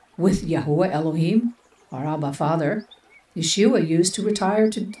with Yahuwah Elohim, our Abba Father. Yeshua used to retire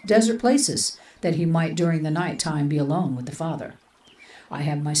to desert places that he might during the night time be alone with the Father. I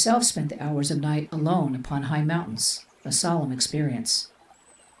have myself spent the hours of night alone upon high mountains, a solemn experience.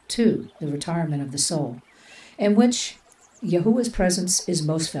 2. The retirement of the soul, in which Yahuwah's presence is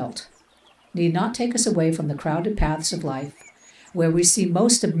most felt, need not take us away from the crowded paths of life, where we see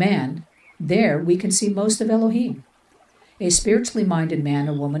most of man. There we can see most of Elohim. A spiritually minded man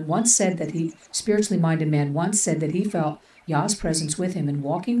or woman once said that he felt Yah's presence with him in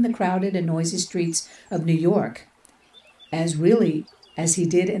walking the crowded and noisy streets of New York, as really as he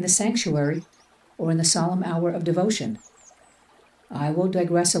did in the sanctuary or in the solemn hour of devotion. I will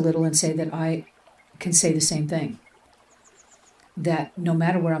digress a little and say that I can say the same thing. That no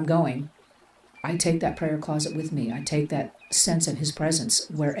matter where I'm going, I take that prayer closet with me. I take that sense of his presence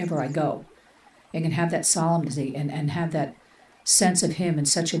wherever I go. And can have that solemnity and have that sense of him in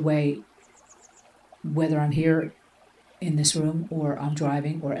such a way, whether I'm here in this room or I'm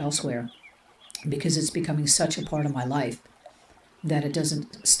driving or elsewhere, because it's becoming such a part of my life that it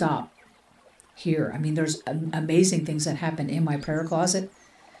doesn't stop here. I mean, there's amazing things that happen in my prayer closet,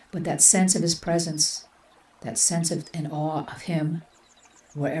 but that sense of his presence, that sense of and awe of him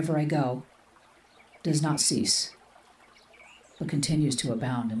wherever I go, does not cease, but continues to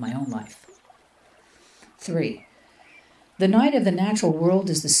abound in my own life. 3. The night of the natural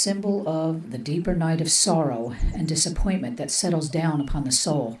world is the symbol of the deeper night of sorrow and disappointment that settles down upon the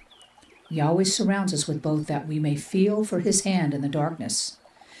soul. Yahweh surrounds us with both that we may feel for his hand in the darkness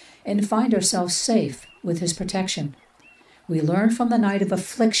and find ourselves safe with his protection. We learn from the night of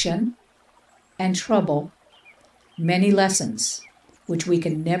affliction and trouble many lessons which we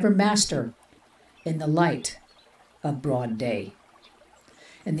can never master in the light of broad day.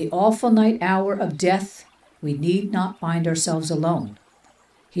 In the awful night hour of death, we need not find ourselves alone.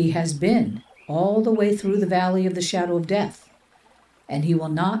 He has been all the way through the valley of the shadow of death, and he will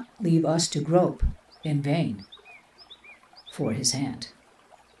not leave us to grope in vain for his hand.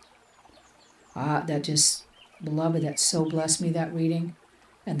 That just, beloved, that so blessed me, that reading,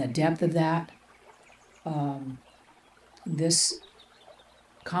 and the depth of that. This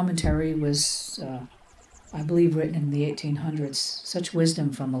commentary was, I believe, written in the 1800s. Such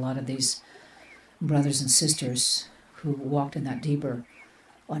wisdom from a lot of these brothers and sisters who walked in that deeper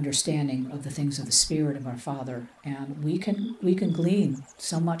understanding of the things of the Spirit of our Father, and we can glean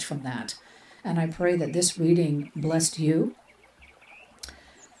so much from that. And I pray that this reading blessed you.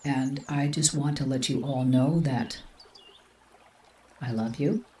 And I just want to let you all know that I love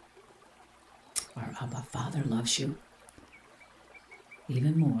you. Our Abba Father loves you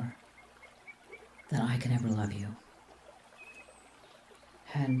even more than I can ever love you.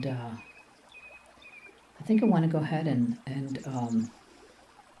 And I think I want to go ahead and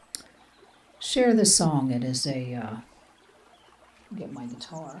share this song. It is a, get my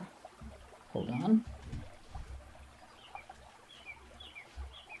guitar, hold on.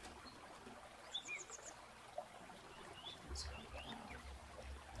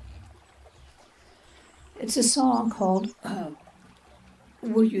 It's a song called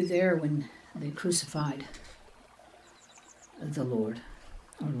Were You There When They Crucified the Lord,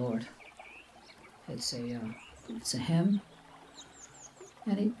 our Lord? It's a hymn,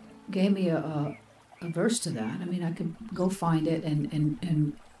 and it gave me a verse to that. I mean, I could go find it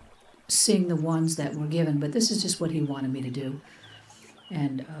and sing the ones that were given, but this is just what he wanted me to do,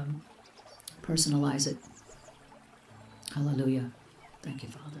 and personalize it. Hallelujah. Thank you,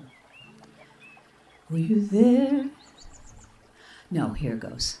 Father. Were you there? No, here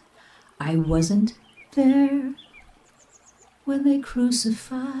goes. I wasn't there when they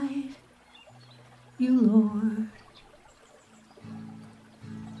crucified you, Lord.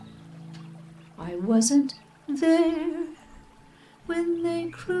 I wasn't there when they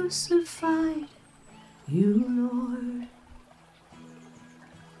crucified you, Lord.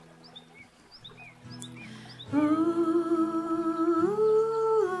 Oh,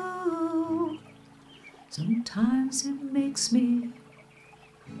 sometimes it makes me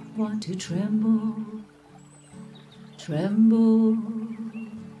want to tremble, tremble,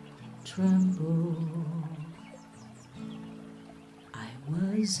 tremble.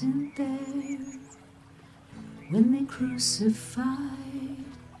 wasn't there when they crucified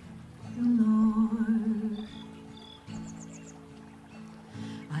the Lord.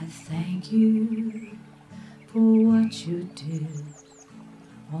 I thank you for what you did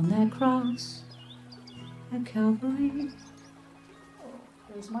on that cross at Calvary.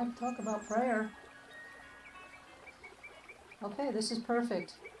 There's my talk about prayer. Okay, this is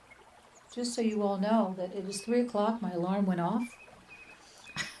perfect. Just so you all know that it is 3 o'clock, my alarm went off.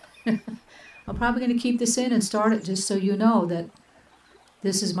 I'm probably going to keep this in and start it just so you know that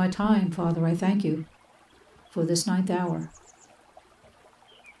this is my time, Father. I thank you for this 9th hour,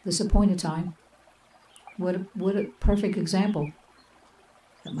 this appointed time. What a perfect example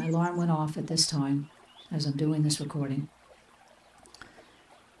that my alarm went off at this time as I'm doing this recording.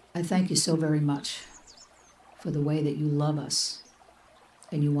 I thank you so very much for the way that you love us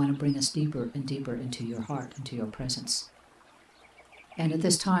and you want to bring us deeper and deeper into your heart, into your presence. And at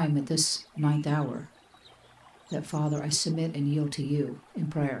this time, at this 9th hour, that Father, I submit and yield to you in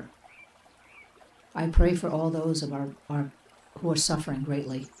prayer. I pray for all those of our who are suffering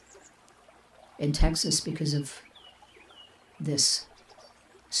greatly in Texas because of this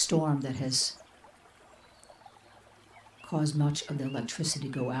storm that has caused much of the electricity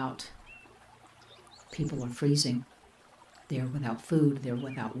to go out. People are freezing. They're without food. They're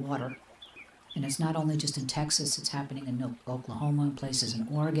without water. And it's not only just in Texas, it's happening in Oklahoma and places in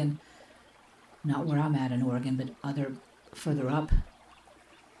Oregon. Not where I'm at in Oregon, but other further up.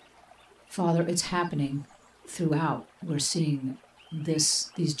 Father, it's happening throughout. We're seeing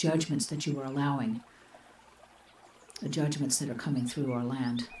these judgments that you are allowing, the judgments that are coming through our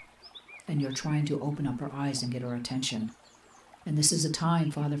land. And you're trying to open up our eyes and get our attention. And this is a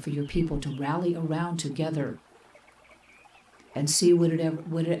time, Father, for your people to rally around together and see what it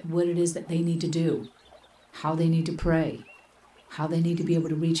is that they need to do, how they need to pray, how they need to be able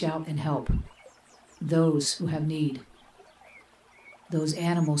to reach out and help those who have need, those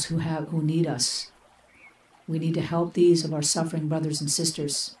animals who need us. We need to help these of our suffering brothers and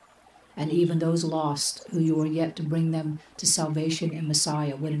sisters, and even those lost who you are yet to bring them to salvation in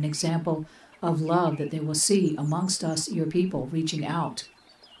Messiah. What an example of love that they will see amongst us, your people, reaching out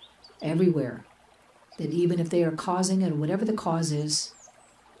everywhere. That even if they are causing it, or whatever the cause is,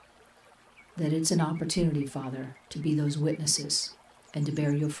 that it's an opportunity, Father, to be those witnesses and to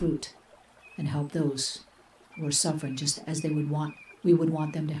bear your fruit and help those who are suffering just as we would want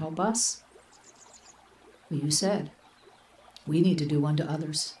them to help us. Well, you said we need to do unto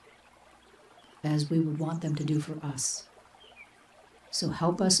others as we would want them to do for us. So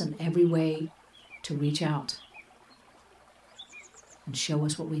help us in every way to reach out and show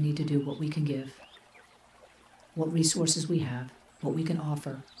us what we need to do, what we can give, what resources we have, what we can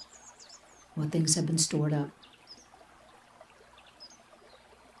offer, what things have been stored up.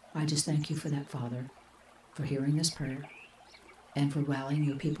 I just thank you for that, Father, for hearing this prayer and for rallying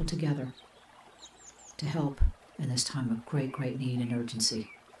your people together to help in this time of great, great need and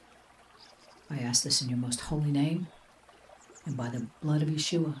urgency. I ask this in your most holy name and by the blood of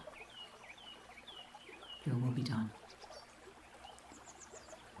Yeshua. Your will be done.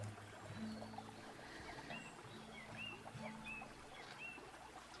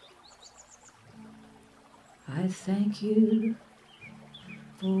 I thank you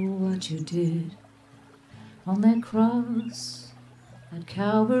for what you did on that cross at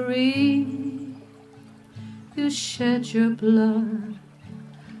Calvary. You shed your blood,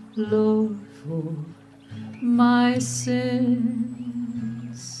 Lord, for my sins.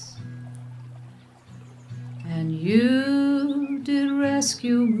 And you did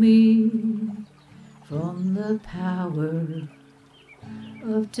rescue me from the power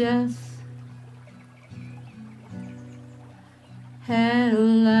of death,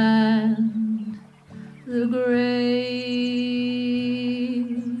 hell, and the grave.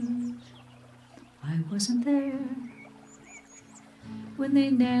 I wasn't there when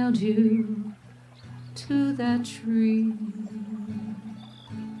they nailed you to that tree.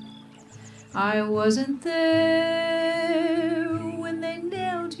 I wasn't there when they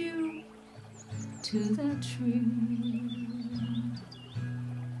nailed you to that tree.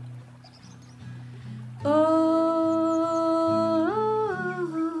 Oh,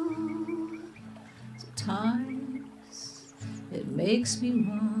 sometimes it makes me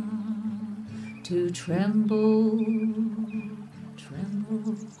want to tremble,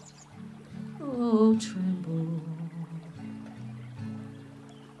 tremble, oh tremble.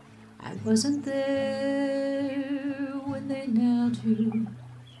 I wasn't there when they nailed you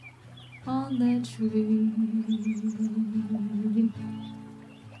on that tree.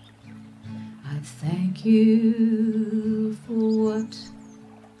 I thank you for what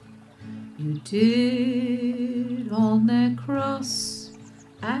you did on that cross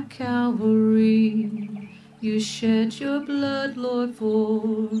at Calvary. You shed your blood, Lord,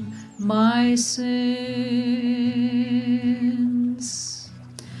 for my sins.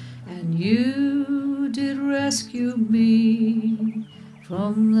 And you did rescue me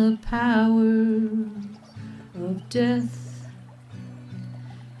from the power of death,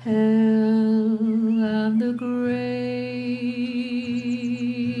 hell, and the grave.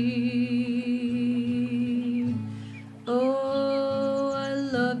 Oh, I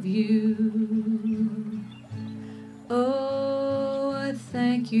love you. Oh, I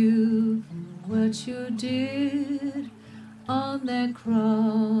thank you for what you did on that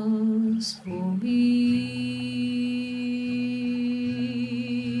cross for me.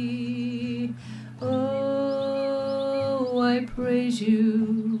 Oh, I praise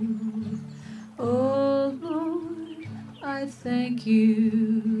you. Oh, Lord, I thank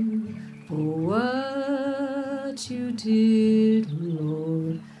you for what you did,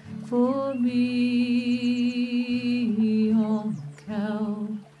 Lord, for me on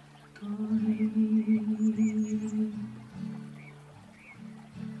Calvary.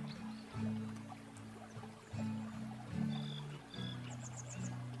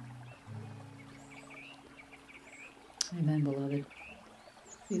 Amen, beloved.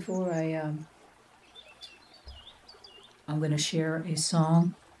 Before I'm going to share a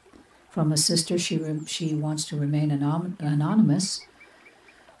song from a sister. She wants to remain anonymous.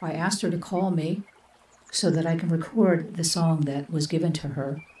 I asked her to call me so that I can record the song that was given to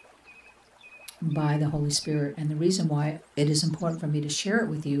her by the Holy Spirit. And the reason why it is important for me to share it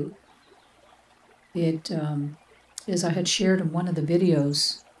with you, is I had shared in one of the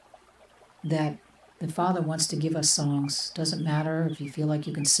videos that the Father wants to give us songs. Doesn't matter if you feel like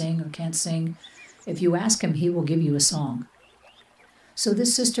you can sing or can't sing. If you ask him, he will give you a song. So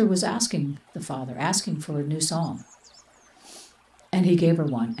this sister was asking the Father, asking for a new song. And he gave her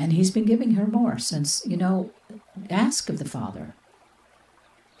one. And he's been giving her more since, ask of the Father.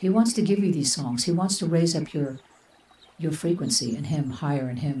 He wants to give you these songs. He wants to raise up your frequency in him, higher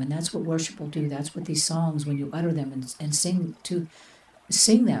in him. And that's what worship will do. That's what these songs, when you utter them and sing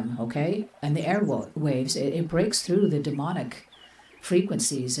them, okay? And the airwaves, it breaks through the demonic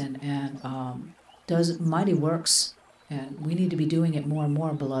frequencies and does mighty works. And we need to be doing it more and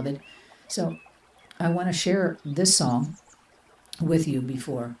more, beloved. So I want to share this song with you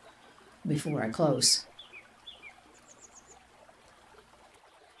before I close.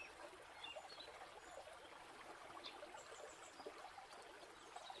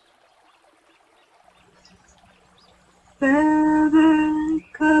 Heaven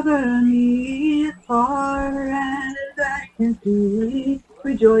cover me as far as I can see,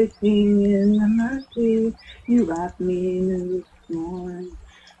 rejoicing in the mercy you wrap me in this morning.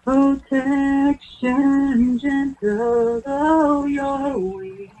 Protection gentle though your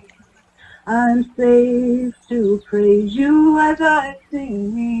wings, I'm safe to praise you as I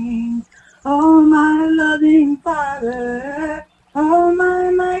sing. Oh, my loving Father, oh, my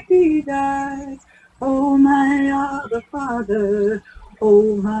mighty God, oh, my other Father,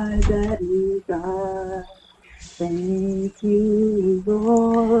 oh, my daddy God. Thank you,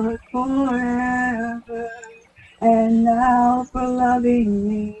 Lord, forever and now for loving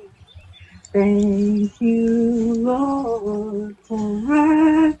me. Thank you, Lord, for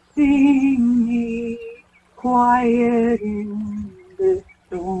resting me quiet in the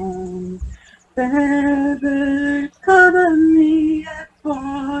storm. Feathers cover me as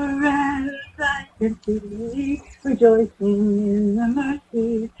far as I can see, rejoicing in the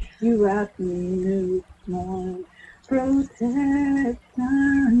mercy you wrap me this morning. Protection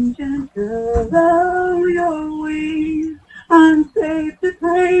gentle of your wings, I'm safe to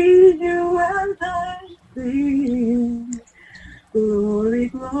praise you as I sing. Glory,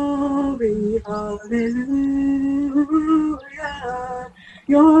 glory, hallelujah.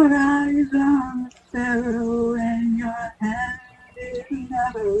 Your eyes on the sparrow and your hand is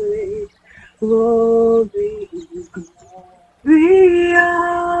never late. Glory, glory,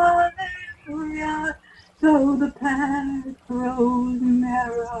 hallelujah. So the path grows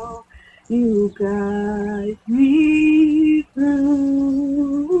narrow, you guide me through.